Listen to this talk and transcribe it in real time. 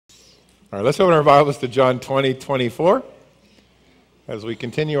All right, let's open our Bibles to John 20:24 as we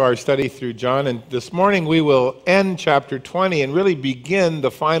continue our study through John. And this morning we will end chapter 20 and really begin the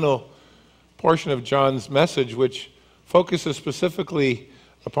final portion of John's message, which focuses specifically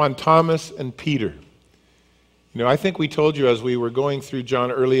upon Thomas and Peter. You know, I think we told you as we were going through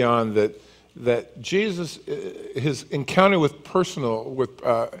John early on that Jesus, his encounter with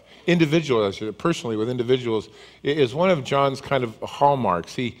individuals, personally with individuals, is one of John's kind of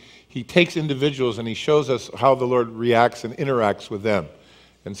hallmarks. He takes individuals and he shows us how the Lord reacts and interacts with them.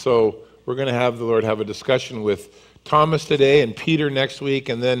 And so we're going to have the Lord have a discussion with Thomas today and Peter next week,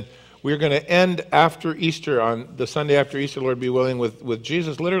 and then we're going to end after Easter, on the Sunday after Easter, Lord be willing, with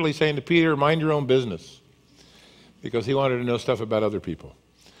Jesus literally saying to Peter, mind your own business, because he wanted to know stuff about other people.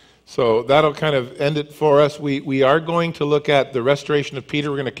 So that'll kind of end it for us. We are going to look at the restoration of Peter.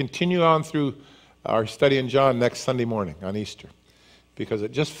 We're going to continue on through our study in John next Sunday morning on Easter, because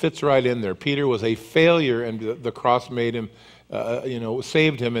it just fits right in there. Peter was a failure, and the cross made him,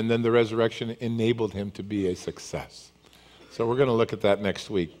 saved him, and then the resurrection enabled him to be a success. So we're going to look at that next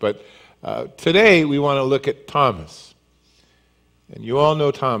week. But today we want to look at Thomas. And you all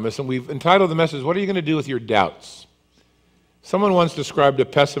know Thomas, and we've entitled the message, What Are You Going to Do with Your Doubts? Someone once described a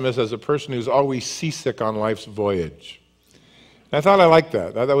pessimist as a person who's always seasick on life's voyage. And I thought I liked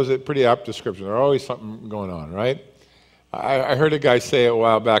that. That was a pretty apt description. There's always something going on, right? I heard a guy say a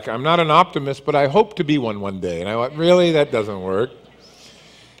while back, I'm not an optimist, but I hope to be one day. And I went, really? That doesn't work.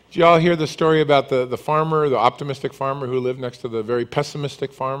 Did you all hear the story about the farmer, the optimistic farmer who lived next to the very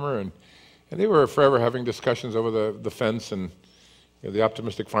pessimistic farmer? And they were forever having discussions over the fence, and the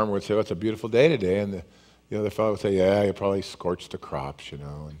optimistic farmer would say, it's a beautiful day today. And the other fellow would say, yeah, you probably scorched the crops,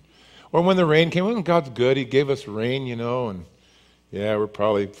 Or when the rain came, well, God's good. He gave us rain, and yeah, we're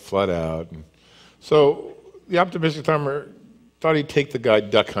probably flood out. And so the optimistic farmer thought he'd take the guy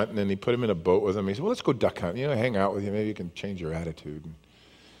duck hunting, and he put him in a boat with him. He said, well, let's go duck hunting, hang out with you. Maybe you can change your attitude. And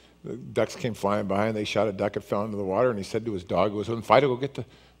the ducks came flying by, and they shot a duck. It fell into the water, and he said to his dog, who was with him, Fido, go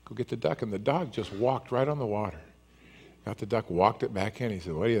get the duck. And the dog just walked right on the water. Got the duck, walked it back in. He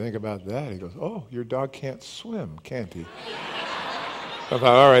said, what do you think about that? He goes, oh, your dog can't swim, can't he? I thought,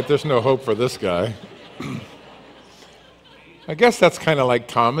 all right, there's no hope for this guy. I guess that's kind of like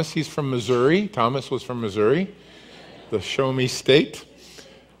Thomas. He's from Missouri. Thomas was from Missouri, the show me state.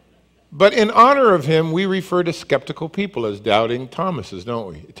 But in honor of him, we refer to skeptical people as doubting Thomases,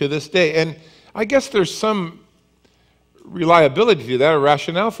 don't we, to this day? And I guess there's some reliability to that, or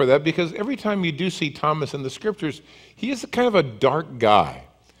rationale for that, because every time you do see Thomas in the scriptures, he is kind of a dark guy.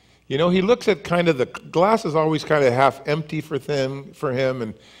 He looks at kind of the glass is always kind of half empty for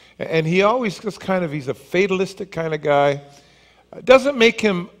him, and he always just kind of, he's a fatalistic kind of guy. It doesn't make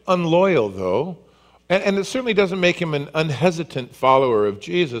him unloyal, though, and it certainly doesn't make him an unhesitant follower of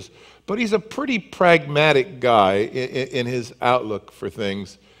Jesus, but he's a pretty pragmatic guy in his outlook for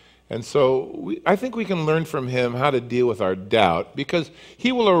things. And so I think we can learn from him how to deal with our doubt, because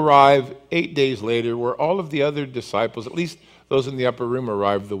he will arrive 8 days later where all of the other disciples, at least those in the upper room,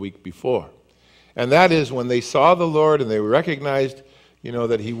 arrived the week before. And that is when they saw the Lord and they recognized,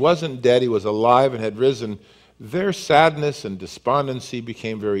 that he wasn't dead, he was alive and had risen, their sadness and despondency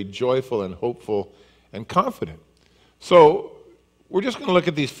became very joyful and hopeful and confident. So we're just going to look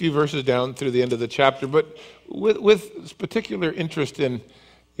at these few verses down through the end of the chapter, but with particular interest in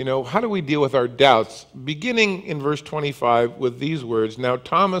how do we deal with our doubts? Beginning in verse 25 with these words, Now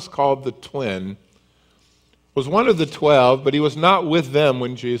Thomas, called the twin, was one of the 12, but he was not with them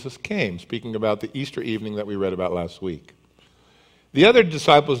when Jesus came, speaking about the Easter evening that we read about last week. The other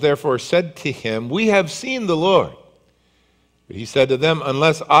disciples therefore said to him, We have seen the Lord. But he said to them,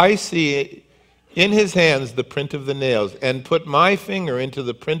 Unless I see in his hands the print of the nails, and put my finger into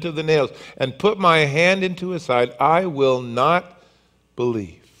the print of the nails, and put my hand into his side, I will not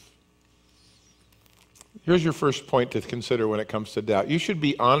believe. Here's your first point to consider when it comes to doubt. You should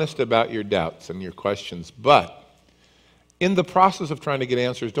be honest about your doubts and your questions, but in the process of trying to get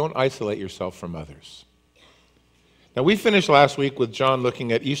answers, don't isolate yourself from others. Now, we finished last week with John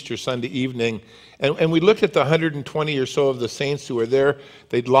looking at Easter Sunday evening, and we looked at the 120 or so of the saints who were there.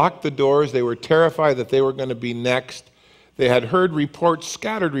 They'd locked the doors. They were terrified that they were going to be next. They had heard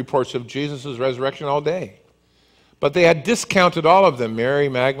scattered reports of Jesus' resurrection all day. But they had discounted all of them. Mary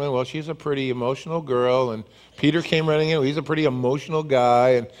Magdalene, well, she's a pretty emotional girl. And Peter came running in, he's a pretty emotional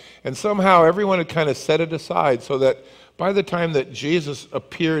guy. And somehow everyone had kind of set it aside, so that by the time that Jesus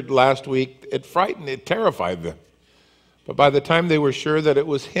appeared last week, it terrified them. But by the time they were sure that it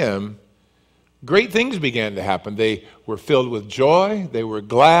was him, great things began to happen. They were filled with joy. They were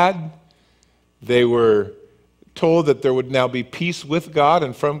glad. They were told that there would now be peace with God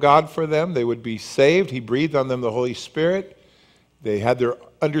and from God for them. They would be saved. He breathed on them the Holy Spirit. They had their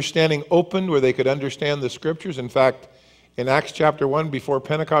understanding opened where they could understand the Scriptures. In fact, in Acts chapter 1, before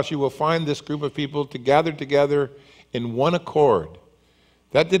Pentecost, you will find this group of people to gather together in one accord.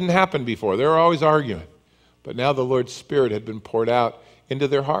 That didn't happen before. They were always arguing. But now the Lord's Spirit had been poured out into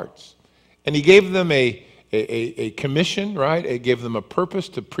their hearts. And He gave them a commission, right? He gave them a purpose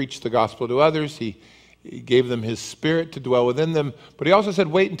to preach the gospel to others. He gave them His Spirit to dwell within them. But He also said,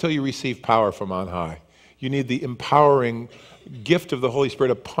 wait until you receive power from on high. You need the empowering gift of the Holy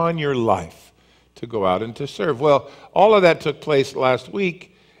Spirit upon your life to go out and to serve. Well, all of that took place last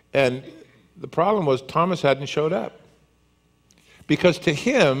week, and the problem was Thomas hadn't showed up. Because to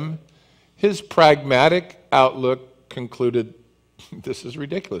him, his pragmatic outlook concluded, this is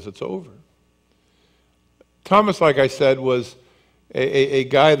ridiculous, it's over. Thomas, like I said, was a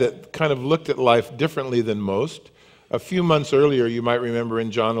guy that kind of looked at life differently than most. A few months earlier, you might remember in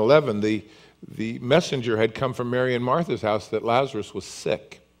John 11, the messenger had come from Mary and Martha's house that Lazarus was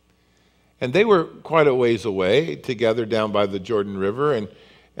sick. And they were quite a ways away together down by the Jordan River,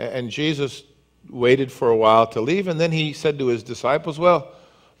 and Jesus waited for a while to leave, and then He said to His disciples, well,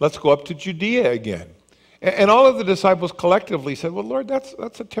 let's go up to Judea again. And all of the disciples collectively said, well, Lord,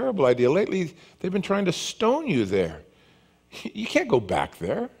 that's a terrible idea. Lately, they've been trying to stone you there. You can't go back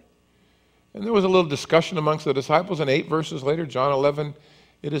there. And there was a little discussion amongst the disciples, and 8 verses later, John 11,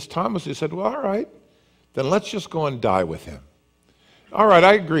 it is Thomas who said, well, all right, then let's just go and die with Him. All right,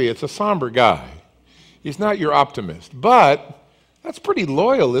 I agree, it's a somber guy. He's not your optimist. But that's pretty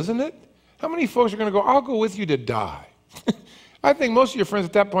loyal, isn't it? How many folks are going to go, I'll go with you to die? I think most of your friends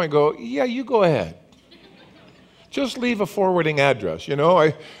at that point go, yeah, you go ahead. Just leave a forwarding address,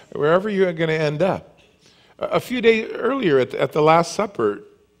 wherever you're going to end up. A few days earlier at the Last Supper,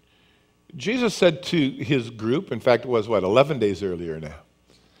 Jesus said to His group, in fact, it was 11 days earlier now,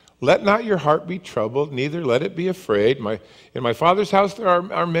 let not your heart be troubled, neither let it be afraid. In my Father's house there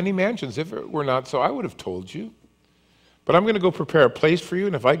are many mansions. If it were not so, I would have told you. But I'm going to go prepare a place for you,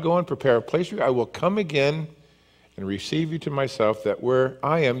 and if I go and prepare a place for you, I will come again and receive you to myself, that where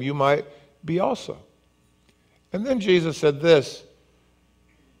I am, you might be also. And then Jesus said this,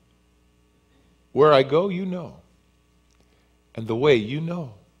 where I go, you know, and the way you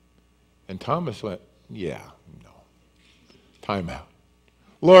know. And Thomas went, yeah, no. Time out.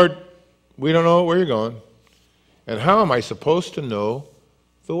 Lord, we don't know where you're going, and how am I supposed to know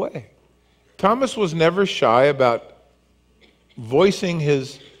the way? Thomas was never shy about voicing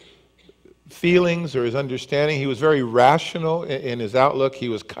his feelings or his understanding. He was very rational in his outlook. He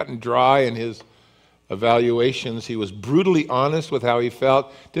was cut and dry in his evaluations. He was brutally honest with how he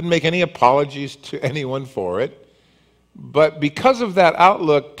felt, didn't make any apologies to anyone for it. But because of that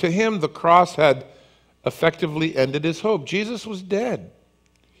outlook, to him, the cross had effectively ended his hope. Jesus was dead.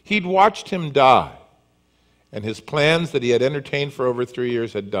 He'd watched Him die, and his plans that he had entertained for over 3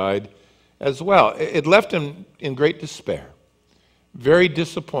 years had died as well. It left him in great despair, very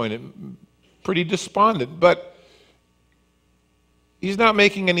disappointed, pretty despondent, but he's not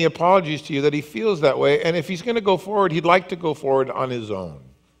making any apologies to you that he feels that way, and if he's going to go forward, he'd like to go forward on his own.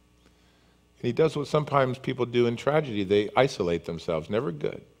 And he does what sometimes people do in tragedy. They isolate themselves, never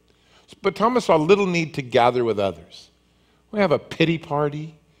good. But Thomas saw little need to gather with others. We have a pity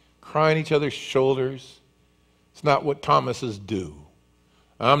party, cry on each other's shoulders. It's not what Thomases do.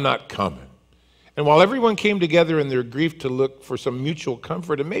 I'm not coming. And while everyone came together in their grief to look for some mutual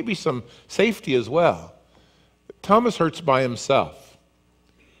comfort and maybe some safety as well, Thomas hurts by himself.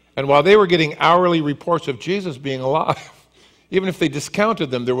 And while they were getting hourly reports of Jesus being alive, even if they discounted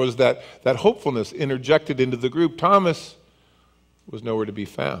them, there was that hopefulness interjected into the group. Thomas was nowhere to be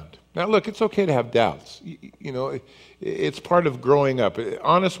found. Now look, it's okay to have doubts. It's part of growing up.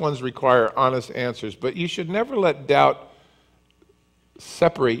 Honest ones require honest answers, but you should never let doubt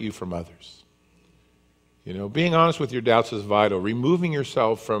separate you from others. Being honest with your doubts is vital. Removing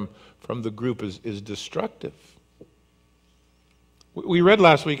yourself from the group is destructive. We read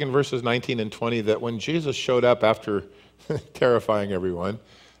last week in verses 19 and 20 that when Jesus showed up after terrifying everyone,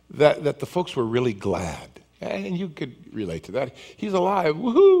 that the folks were really glad. And you could relate to that. He's alive,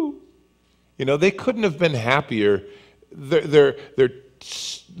 woohoo! They couldn't have been happier. Their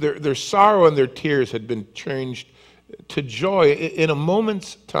sorrow and their tears had been changed to joy in a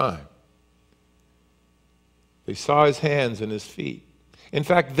moment's time. They saw His hands and His feet. In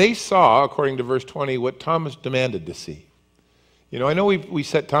fact, they saw, according to verse 20, what Thomas demanded to see. I know we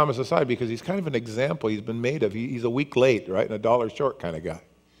set Thomas aside because he's kind of an example he's been made of. He's a week late, right, and a dollar short kind of guy.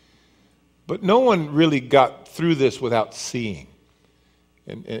 But no one really got through this without seeing.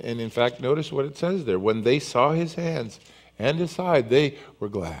 And in fact, notice what it says there. When they saw his hands and his side, they were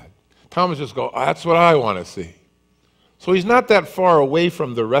glad. Thomas just goes, that's what I want to see. So he's not that far away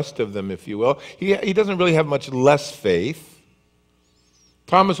from the rest of them, if you will. He doesn't really have much less faith.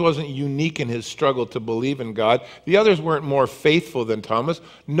 Thomas wasn't unique in his struggle to believe in God. The others weren't more faithful than Thomas.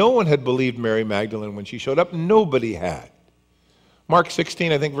 No one had believed Mary Magdalene when she showed up. Nobody had. Mark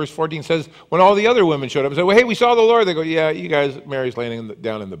 16, I think verse 14 says, when all the other women showed up and said, well, hey, we saw the Lord. They go, yeah, you guys, Mary's laying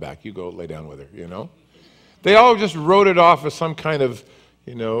down in the back. You go lay down with her, you know. They all just wrote it off as some kind of,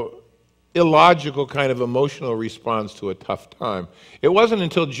 illogical kind of emotional response to a tough time. It wasn't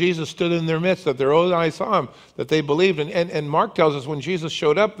until Jesus stood in their midst that their own eyes saw him that they believed. And Mark tells us when Jesus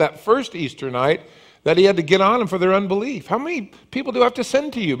showed up that first Easter night that he had to get on them for their unbelief. How many people do I have to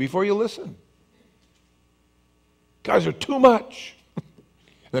send to you before you listen? Guys are too much.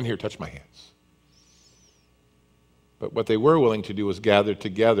 Then here, touch my hands. But what they were willing to do was gather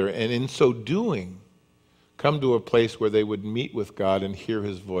together, and in so doing, come to a place where they would meet with God and hear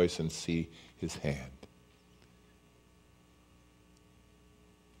his voice and see his hand.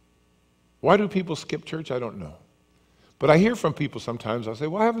 Why do people skip church? I don't know. But I hear from people sometimes, I'll say,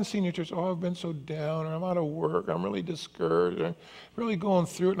 well, I haven't seen your church. Oh, I've been so down, or I'm out of work, I'm really discouraged, I'm really going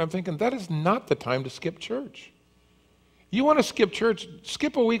through it. And I'm thinking, that is not the time to skip church. You want to skip church,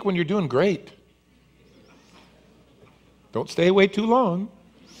 skip a week when you're doing great. Don't stay away too long.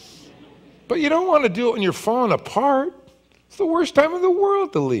 But you don't want to do it when you're falling apart. It's the worst time in the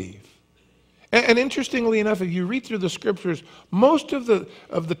world to leave. And interestingly enough, if you read through the scriptures, most of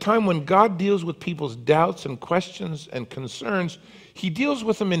the time when God deals with people's doubts and questions and concerns, he deals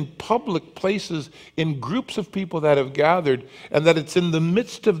with them in public places, in groups of people that have gathered, and that it's in the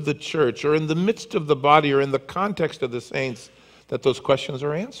midst of the church or in the midst of the body or in the context of the saints that those questions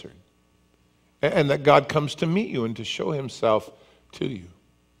are answered. And that God comes to meet you and to show himself to you.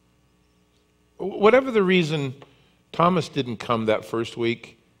 Whatever the reason Thomas didn't come that first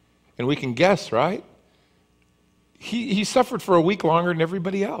week, and we can guess, right? He suffered for a week longer than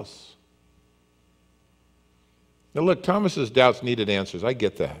everybody else. Now look, Thomas's doubts needed answers. I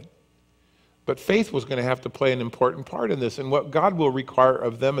get that. But faith was going to have to play an important part in this. And what God will require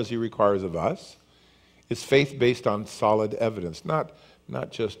of them as he requires of us is faith based on solid evidence, not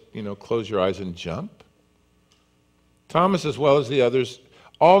just, close your eyes and jump. Thomas, as well as the others,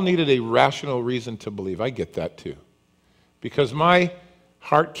 all needed a rational reason to believe. I get that too. Because my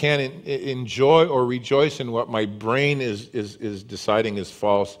heart can't enjoy or rejoice in what my brain is deciding is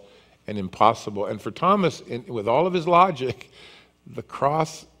false and impossible. And for Thomas, with all of his logic, the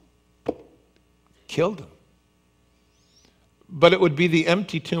cross killed him. But it would be the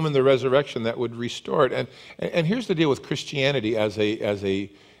empty tomb and the resurrection that would restore it. And here's the deal with Christianity as a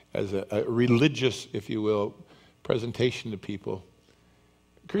religious, if you will, presentation to people.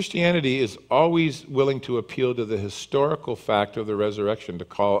 Christianity is always willing to appeal to the historical fact of the resurrection to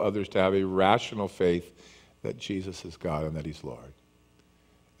call others to have a rational faith that Jesus is God and that he's Lord.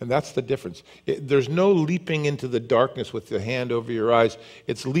 And that's the difference. There's no leaping into the darkness with the hand over your eyes.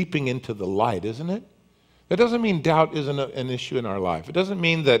 It's leaping into the light, isn't it? That doesn't mean doubt isn't an issue in our life. It doesn't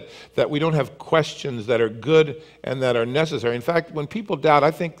mean that we don't have questions that are good and that are necessary. In fact, when people doubt,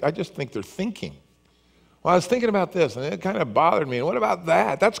 I just think they're thinking. Well, I was thinking about this, and it kind of bothered me. And what about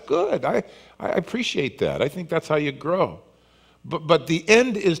that? That's good. I appreciate that. I think that's how you grow. But the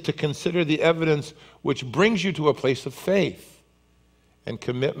end is to consider the evidence which brings you to a place of faith and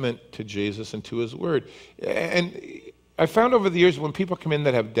commitment to Jesus and to his word. And I found over the years when people come in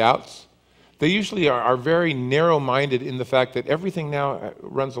that have doubts, they usually are very narrow-minded in the fact that everything now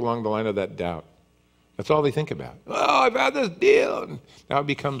runs along the line of that doubt. That's all they think about. Oh, I've had this deal. And now it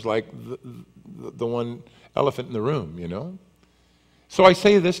becomes like the one elephant in the room, So I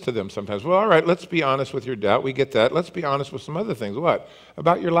say this to them sometimes. Well, all right, let's be honest with your doubt. We get that. Let's be honest with some other things. What?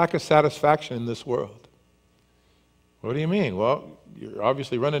 About your lack of satisfaction in this world. What do you mean? Well, you're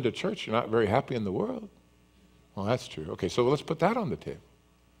obviously running to church. You're not very happy in the world. Well, that's true. Okay, so let's put that on the table.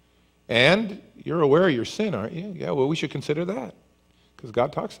 And you're aware of your sin, aren't you? Yeah, well, we should consider that because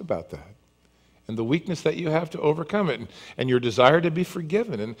God talks about that. And the weakness that you have to overcome it, and your desire to be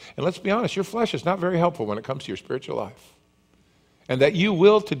forgiven. And let's be honest, your flesh is not very helpful when it comes to your spiritual life. And that you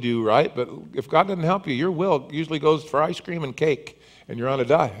will to do right, but if God doesn't help you, your will usually goes for ice cream and cake, and you're on a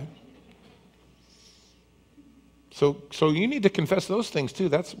diet. So you need to confess those things too.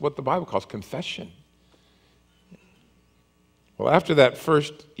 That's what the Bible calls confession. Well, after that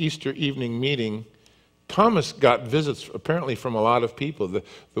first Easter evening meeting, Thomas got visits apparently from a lot of people.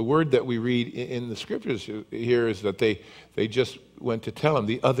 The word that we read in the scriptures here is that they just went to tell him.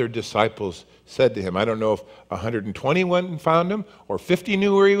 The other disciples said to him. I don't know if 120 went and found him, or 50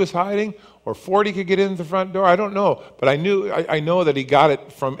 knew where he was hiding, or 40 could get in the front door. I don't know. But I know that he got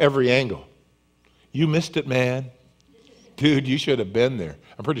it from every angle. You missed it, man. Dude, you should have been there.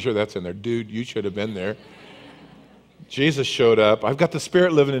 I'm pretty sure that's in there. Dude, you should have been there. Jesus showed up. I've got the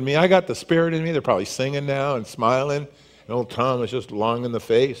Spirit living in me. I got the Spirit in me. They're probably singing now and smiling. And old Thomas just long in the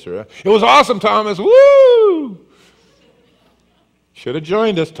face. It was awesome, Thomas. Woo! Should have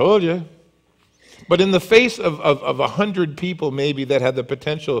joined us, told you. But in the face of 100 people maybe that had the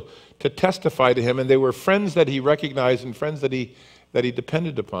potential to testify to him, and they were friends that he recognized and friends that he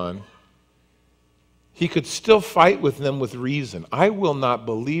depended upon, he could still fight with them with reason. I will not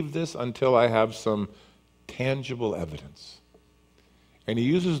believe this until I have some tangible evidence. And he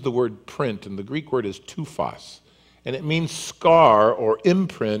uses the word print, and the Greek word is tufos, and it means scar or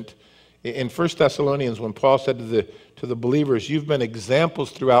imprint. In 1 Thessalonians, when Paul said to the believers, you've been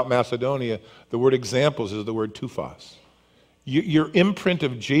examples throughout Macedonia, the word examples is the word tufos. Your imprint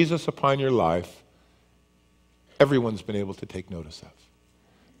of Jesus upon your life, everyone's been able to take notice of.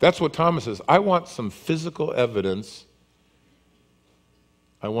 That's what Thomas says. I want some physical evidence.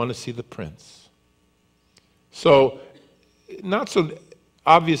 I want to see the prints. So, not so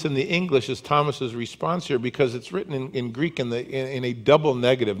obvious in the English is Thomas's response here, because it's written in Greek in a double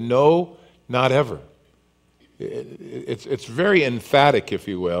negative. No, not ever. It's very emphatic, if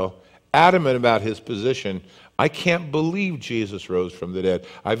you will, adamant about his position. I can't believe Jesus rose from the dead.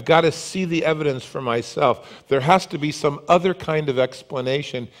 I've got to see the evidence for myself. There has to be some other kind of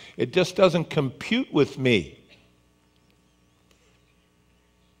explanation. It just doesn't compute with me.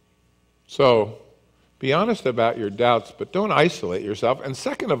 So, be honest about your doubts, but don't isolate yourself. And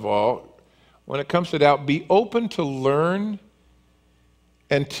second of all, when it comes to doubt, be open to learn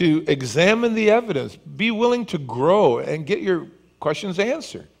and to examine the evidence. Be willing to grow and get your questions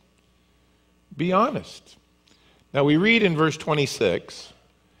answered. Be honest. Now we read in verse 26,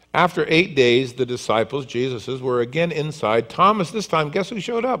 after 8 days, the disciples, Jesus's, were again inside. Thomas, this time, guess who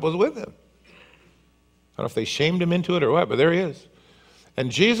showed up, was with him. I don't know if they shamed him into it or what, but there he is. And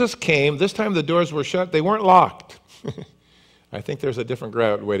Jesus came. This time the doors were shut. They weren't locked. I think there's a different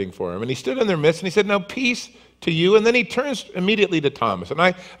crowd waiting for him. And he stood in their midst and he said, now peace to you. And then he turns immediately to Thomas. And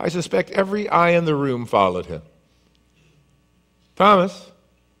I suspect every eye in the room followed him. Thomas,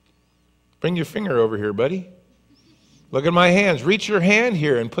 bring your finger over here, buddy. Look at my hands. Reach your hand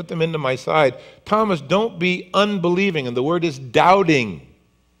here and put them into my side. Thomas, don't be unbelieving. And the word is doubting.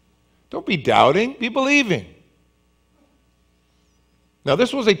 Don't be doubting. Be believing. Now,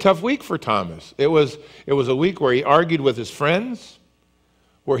 this was a tough week for Thomas. It was a week where he argued with his friends,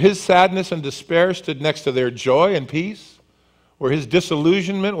 where his sadness and despair stood next to their joy and peace, where his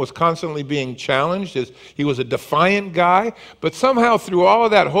disillusionment was constantly being challenged. He was a defiant guy, but somehow through all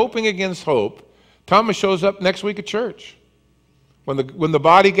of that hoping against hope, Thomas shows up next week at church. When the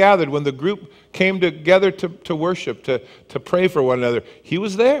body gathered, when the group came together to worship, to pray for one another, he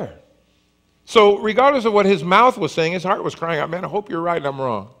was there. So regardless of what his mouth was saying, his heart was crying out, man, I hope you're right and I'm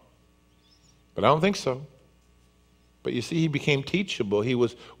wrong. But I don't think so. But you see, he became teachable. He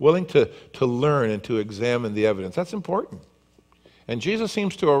was willing to learn and to examine the evidence. That's important. And Jesus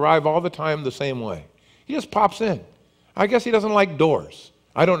seems to arrive all the time the same way. He just pops in. I guess he doesn't like doors.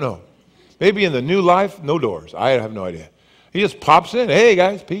 I don't know. Maybe in the new life, no doors. I have no idea. He just pops in. Hey,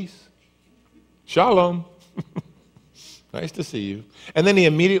 guys, peace. Shalom. Nice to see you. And then he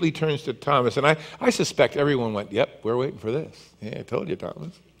immediately turns to Thomas. And I suspect everyone went, yep, we're waiting for this. Yeah, I told you,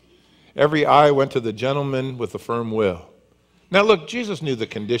 Thomas. Every eye went to the gentleman with the firm will. Now look, Jesus knew the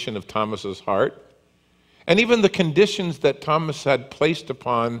condition of Thomas's heart, and even the conditions that Thomas had placed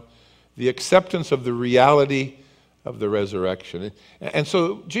upon the acceptance of the reality of the resurrection. And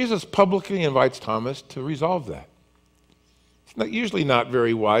so Jesus publicly invites Thomas to resolve that. It's usually not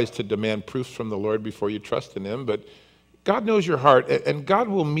very wise to demand proofs from the Lord before you trust in him, but God knows your heart, and God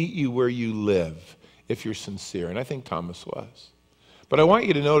will meet you where you live if you're sincere, and I think Thomas was. But I want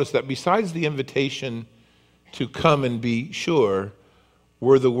you to notice that besides the invitation to come and be sure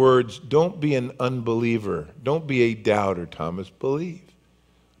were the words, don't be an unbeliever, don't be a doubter, Thomas, believe.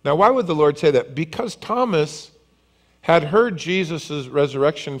 Now, why would the Lord say that? Because Thomas had heard Jesus'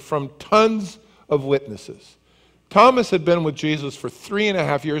 resurrection from tons of witnesses. Thomas had been with Jesus for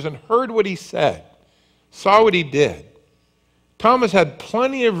 3.5 years and heard what he said, saw what he did. Thomas had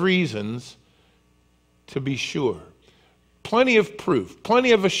plenty of reasons to be sure, plenty of proof,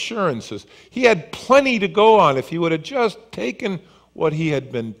 plenty of assurances. He had plenty to go on if he would have just taken what he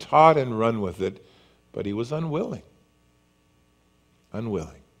had been taught and run with it but he was unwilling.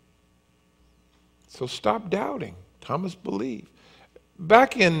 Unwilling. So stop doubting. Thomas believed.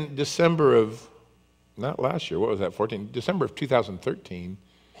 Back in December of, not last year, what was that, December of 2013,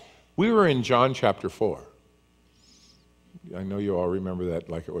 we were in John chapter 4. I know you all remember that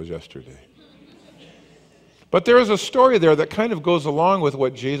like it was yesterday. But there is a story there that kind of goes along with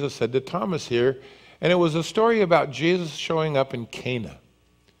what Jesus said to Thomas here, and it was a story about Jesus showing up in Cana.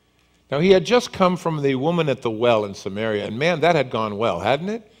 Now, he had just come from the woman at the well in Samaria, and man, that had gone well, hadn't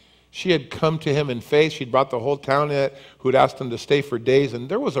it? She had come to him in faith. She'd brought the whole town in, who'd asked him to stay for days, and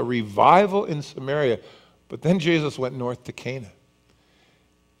there was a revival in Samaria. But then Jesus went north to Cana.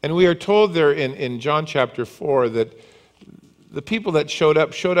 And we are told there in John chapter 4 that the people that showed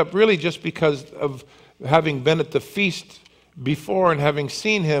up really just because of having been at the feast before and having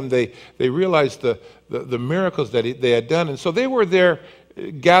seen him. They realized the miracles that they had done. And so they were there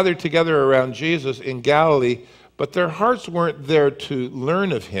gathered together around Jesus in Galilee, but their hearts weren't there to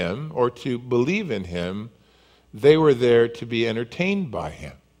learn of him or to believe in him. They were there to be entertained by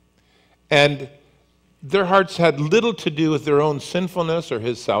him. And their hearts had little to do with their own sinfulness or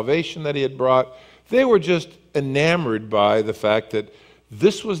his salvation that he had brought. They were just enamored by the fact that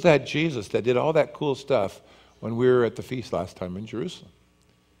this was that Jesus that did all that cool stuff when we were at the feast last time in Jerusalem.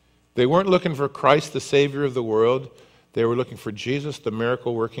 They weren't looking for Christ, the Savior of the world. They were looking for Jesus, the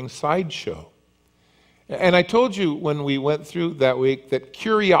miracle-working sideshow. And I told you when we went through that week that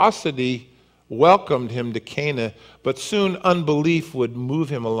curiosity welcomed him to Cana, but soon unbelief would move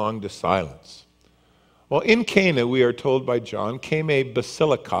him along to silence. Well, in Cana, we are told by John, came a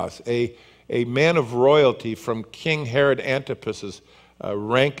basilikos, a man of royalty from King Herod Antipas's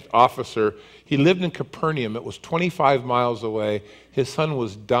ranked officer. He lived in Capernaum. It was 25 miles away. His son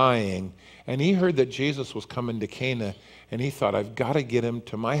was dying, and he heard that Jesus was coming to Cana, and he thought, I've got to get him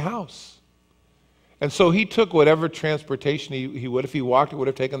to my house. And so he took whatever transportation he would. If he walked, it would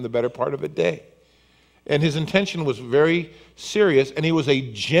have taken the better part of a day. And his intention was very serious, and he was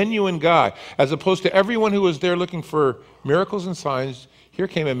a genuine guy. As opposed to everyone who was there looking for miracles and signs, here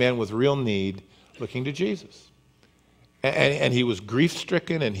came a man with real need looking to Jesus. And he was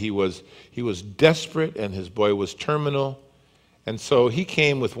grief-stricken, and he was desperate, and his boy was terminal. And so he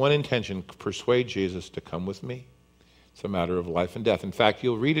came with one intention, persuade Jesus to come with me. It's a matter of life and death. In fact,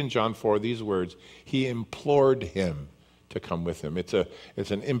 you'll read in John 4 these words, he implored him to come with him. It's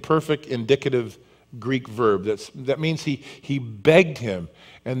an imperfect, indicative Greek verb. That means he begged him.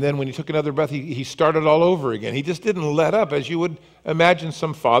 And then when he took another breath, he started all over again. He just didn't let up, as you would imagine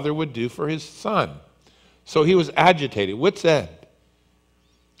some father would do for his son. So he was agitated, wit's end.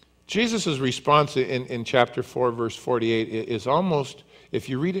 Jesus' response in chapter 4, verse 48 is almost, if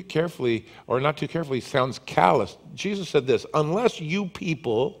you read it carefully, or not too carefully, sounds callous. Jesus said this, unless you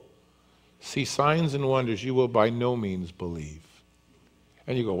people see signs and wonders, you will by no means believe.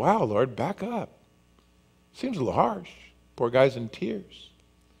 And you go, wow, Lord, back up. Seems a little harsh. Poor guy's in tears.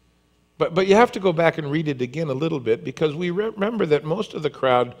 But you have to go back and read it again a little bit, because we remember that most of the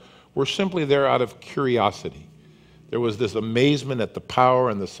crowd were simply there out of curiosity. There was this amazement at the power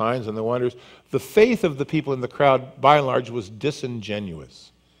and the signs and the wonders. The faith of the people in the crowd, by and large, was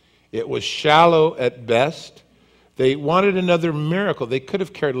disingenuous. It was shallow at best. They wanted another miracle. They could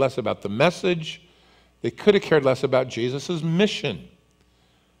have cared less about the message. They could have cared less about Jesus' mission.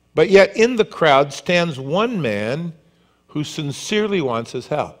 But yet in the crowd stands one man who sincerely wants his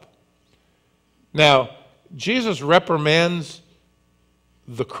help. Now, Jesus reprimands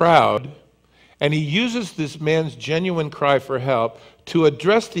the crowd, and he uses this man's genuine cry for help to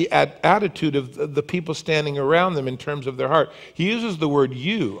address the attitude of the people standing around them in terms of their heart. He uses the word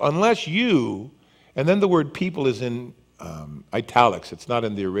you, unless you, and then the word people is in italics. It's not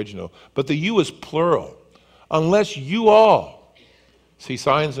in the original. But the you is plural. Unless you all see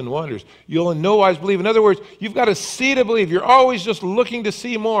signs and wonders, you'll in no wise believe. In other words, you've got to see to believe. You're always just looking to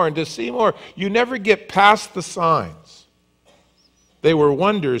see more and to see more. You never get past the signs. They were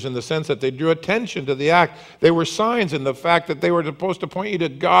wonders in the sense that they drew attention to the act. They were signs in the fact that they were supposed to point you to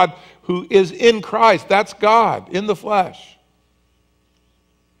God who is in Christ. That's God in the flesh.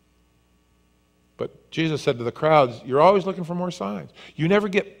 But Jesus said to the crowds, you're always looking for more signs. You never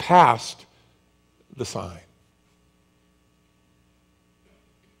get past the sign.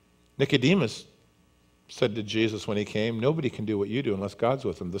 Nicodemus said to Jesus when he came, nobody can do what you do unless God's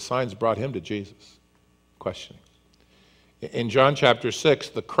with him. The signs brought him to Jesus, questioning. In John chapter 6,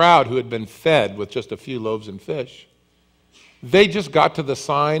 the crowd who had been fed with just a few loaves and fish, they just got to the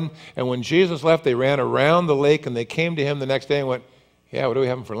sign, and when Jesus left, they ran around the lake, and they came to him the next day and went, yeah, what are we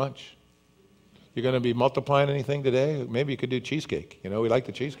having for lunch? You're going to be multiplying anything today? Maybe you could do cheesecake. You know, we like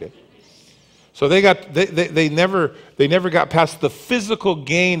the cheesecake. So they never got past the physical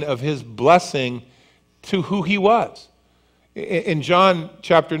gain of his blessing to who he was. In John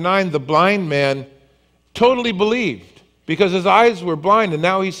chapter 9, the blind man totally believed because his eyes were blind and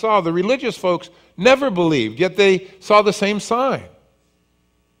now he saw. The religious folks never believed, yet they saw the same sign.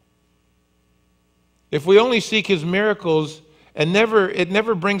 If we only seek his miracles and it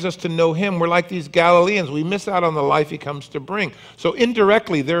never brings us to know him, we're like these Galileans. We miss out on the life he comes to bring. So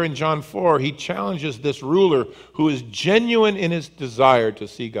indirectly there in John 4, he challenges this ruler who is genuine in his desire to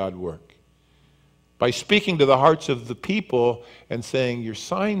see God work by speaking to the hearts of the people and saying, you're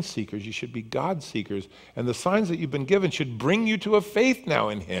sign seekers, you should be God seekers, and the signs that you've been given should bring you to a faith now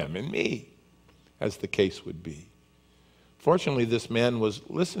in him, in me, as the case would be. Fortunately, this man was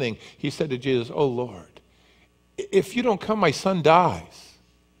listening. He said to Jesus, oh Lord, if you don't come, my son dies.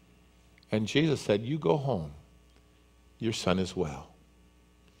 And Jesus said, you go home. Your son is well.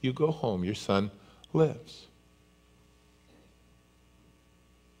 You go home. Your son lives.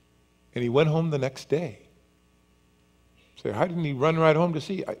 And he went home the next day. So how didn't he run right home to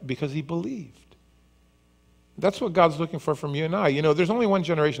see? Because he believed. That's what God's looking for from you and I. You know, there's only one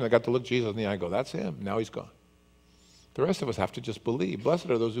generation that got to look Jesus in the eye and go, that's him. Now he's gone. The rest of us have to just believe. Blessed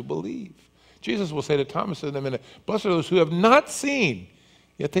are those who believe. Jesus will say to Thomas in a minute, blessed are those who have not seen,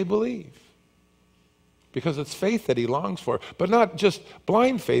 yet they believe. Because it's faith that he longs for, but not just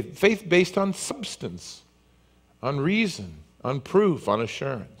blind faith, faith based on substance, on reason, on proof, on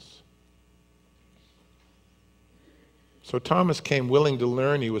assurance. So Thomas came willing to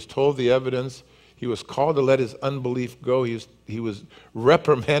learn. He was told the evidence. He was called to let his unbelief go. He was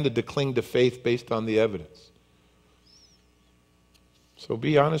reprimanded to cling to faith based on the evidence. So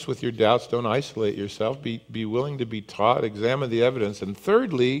be honest with your doubts. Don't isolate yourself. Be willing to be taught. Examine the evidence. And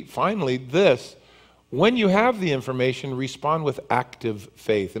thirdly, finally, this, when you have the information, respond with active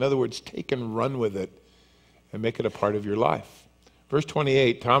faith. In other words, take and run with it and make it a part of your life. Verse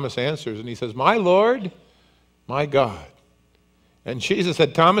 28, Thomas answers and he says, my Lord, my God. And Jesus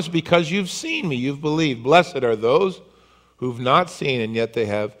said, Thomas, because you've seen me, you've believed. Blessed are those who've not seen and yet they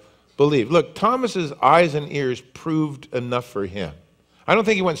have believed. Look, Thomas's eyes and ears proved enough for him. I don't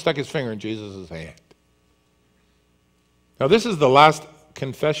think he went and stuck his finger in Jesus' hand. Now, this is the last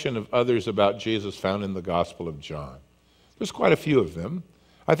confession of others about Jesus found in the Gospel of John. There's quite a few of them.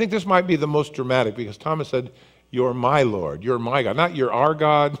 I think this might be the most dramatic because Thomas said, you're my Lord, you're my God. Not you're our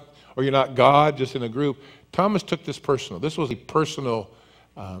God or you're not God, just in a group. Thomas took this personal. This was a personal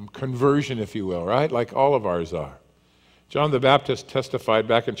conversion, if you will, right? Like all of ours are. John the Baptist testified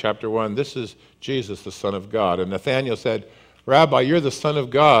back in chapter 1, this is Jesus, the Son of God. And Nathanael said, Rabbi, you're the Son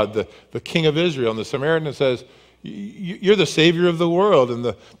of God, the King of Israel. And the Samaritan says, you're the Savior of the world. And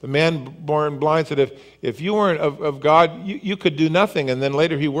the man born blind said, if you weren't of God, you could do nothing. And then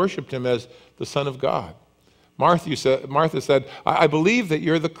later he worshiped him as the Son of God. Martha said, I believe that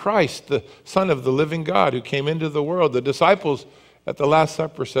you're the Christ, the Son of the living God who came into the world. The disciples at the Last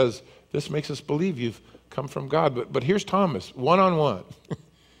Supper says, this makes us believe you've come from God. But here's Thomas, one-on-one,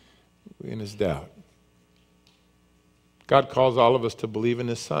 in his doubt. God calls all of us to believe in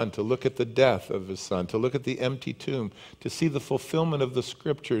his Son, to look at the death of his Son, to look at the empty tomb, to see the fulfillment of the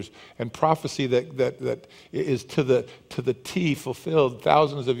Scriptures and prophecy that is to the T fulfilled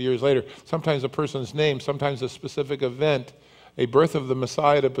thousands of years later. Sometimes a person's name, sometimes a specific event, a birth of the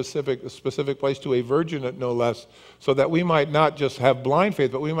Messiah at a specific place to a virgin at no less, so that we might not just have blind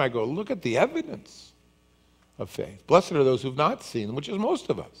faith, but we might go, look at the evidence of faith. Blessed are those who've not seen, which is most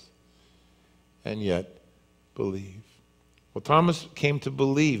of us, and yet believe. Well, Thomas came to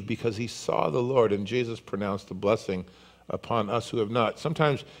believe because he saw the Lord, and Jesus pronounced a blessing upon us who have not.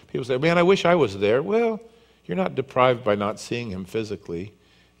 Sometimes people say, man, I wish I was there. Well, you're not deprived by not seeing him physically.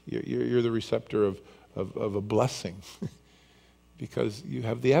 You're the receptor of a blessing because you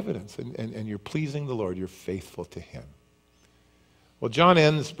have the evidence, and you're pleasing the Lord. You're faithful to him. Well, John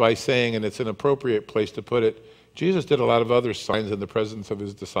ends by saying, and it's an appropriate place to put it, Jesus did a lot of other signs in the presence of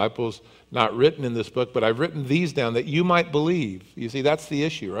his disciples, not written in this book, but I've written these down that you might believe. You see, that's the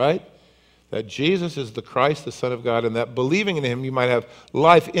issue, right? That Jesus is the Christ, the Son of God, and that believing in him, you might have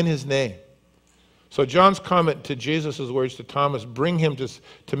life in his name. So John's comment to Jesus' words to Thomas bring him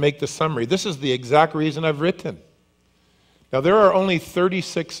to make the summary. This is the exact reason I've written. Now, there are only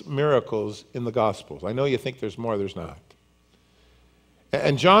 36 miracles in the Gospels. I know you think there's more, there's not.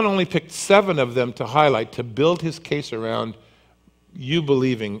 And John only picked 7 of them to highlight, to build his case around you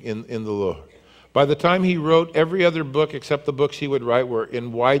believing in the Lord. By the time he wrote, every other book except the books he would write were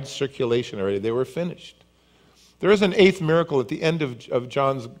in wide circulation already. They were finished. There is an 8th miracle at the end of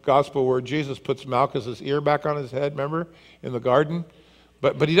John's gospel where Jesus puts Malchus's ear back on his head, remember, in the garden?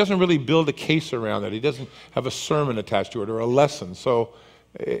 But he doesn't really build a case around it. He doesn't have a sermon attached to it or a lesson. So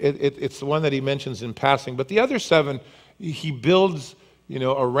it's the one that he mentions in passing. But the other 7, he builds,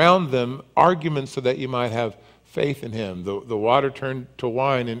 around them arguments so that you might have faith in him. The water turned to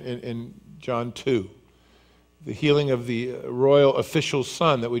wine in John 2. The healing of the royal official's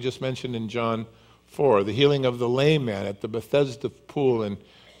son that we just mentioned in John 4. The healing of the lame man at the Bethesda pool in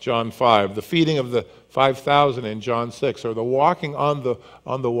John 5. The feeding of the 5,000 in John 6. Or the walking on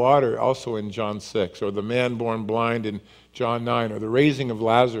the water also in John 6. Or the man born blind in John 9. Or the raising of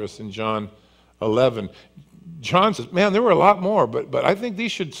Lazarus in John 11. John says, man, there were a lot more, but I think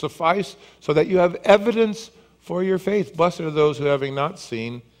these should suffice so that you have evidence for your faith. Blessed are those who, having not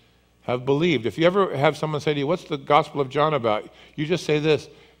seen, have believed. If you ever have someone say to you, what's the Gospel of John about? You just say this,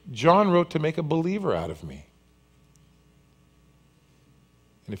 John wrote to make a believer out of me.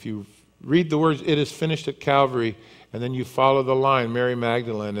 And if you read the words, it is finished at Calvary, and then you follow the line, Mary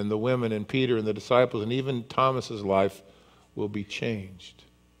Magdalene and the women and Peter and the disciples, and even Thomas's life will be changed.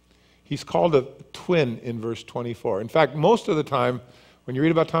 He's called a twin in verse 24. In fact, most of the time, when you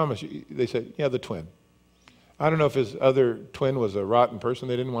read about Thomas, they say, yeah, the twin. I don't know if his other twin was a rotten person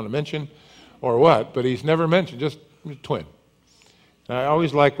they didn't want to mention or what, but he's never mentioned, just twin. And I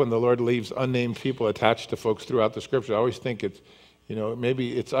always like when the Lord leaves unnamed people attached to folks throughout the Scripture. I always think it's,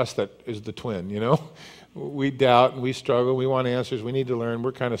 maybe it's us that is the twin, We doubt and we struggle. We want answers. We need to learn.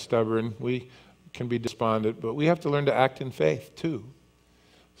 We're kind of stubborn. We can be despondent, but we have to learn to act in faith too.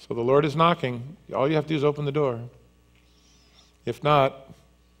 So the Lord is knocking. All you have to do is open the door. If not,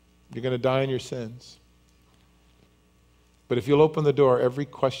 you're going to die in your sins. But if you'll open the door, every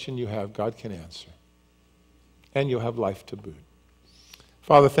question you have, God can answer. And you'll have life to boot.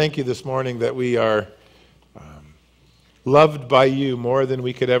 Father, thank you this morning that we are loved by you more than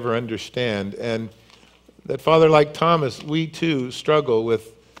we could ever understand. And that, Father, like Thomas, we too struggle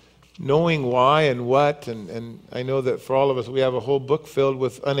with knowing why and what. And I know that for all of us, we have a whole book filled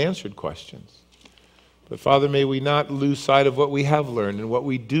with unanswered questions. But Father, may we not lose sight of what we have learned and what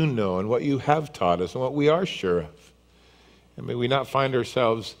we do know and what you have taught us and what we are sure of. And may we not find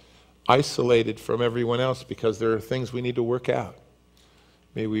ourselves isolated from everyone else because there are things we need to work out.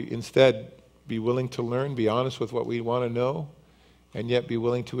 May we instead be willing to learn, be honest with what we want to know, and yet be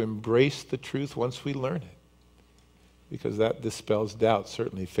willing to embrace the truth once we learn it. Because that dispels doubt,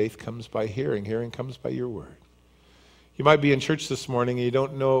 certainly. Faith comes by hearing. Hearing comes by your word. You might be in church this morning and you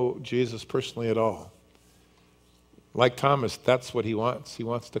don't know Jesus personally at all. Like Thomas, that's what he wants. He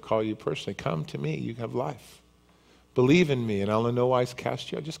wants to call you personally. Come to me, you have life. Believe in me, and I'll in no wise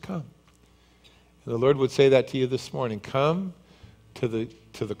cast you out. Just come. And the Lord would say that to you this morning. Come to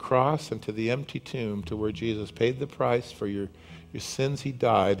the cross and to the empty tomb, to where Jesus paid the price for your sins. He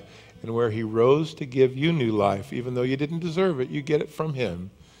died, and where he rose to give you new life. Even though you didn't deserve it, you get it from him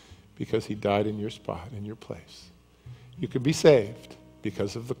because he died in your spot, in your place. You could be saved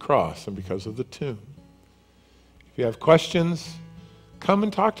because of the cross and because of the tomb. If you have questions, come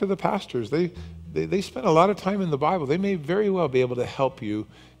and talk to the pastors. They spend a lot of time in the Bible. They may very well be able to help you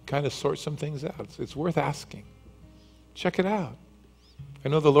kind of sort some things out. It's worth asking. Check it out. I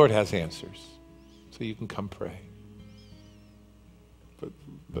know the Lord has answers, so you can come pray.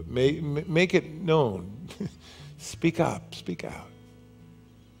 But make it known. Speak up, speak out.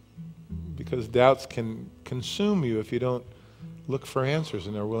 Because doubts can consume you if you don't look for answers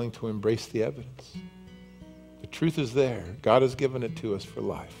and are willing to embrace the evidence. The truth is there. God has given it to us for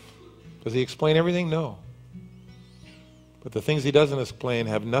life. Does he explain everything? No. But the things he doesn't explain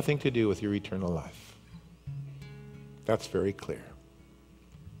have nothing to do with your eternal life. That's very clear.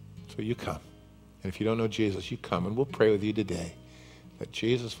 So you come. And if you don't know Jesus, you come, and we'll pray with you today that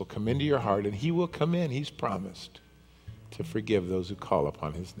Jesus will come into your heart, and he will come in. He's promised to forgive those who call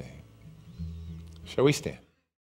upon his name. Shall we stand?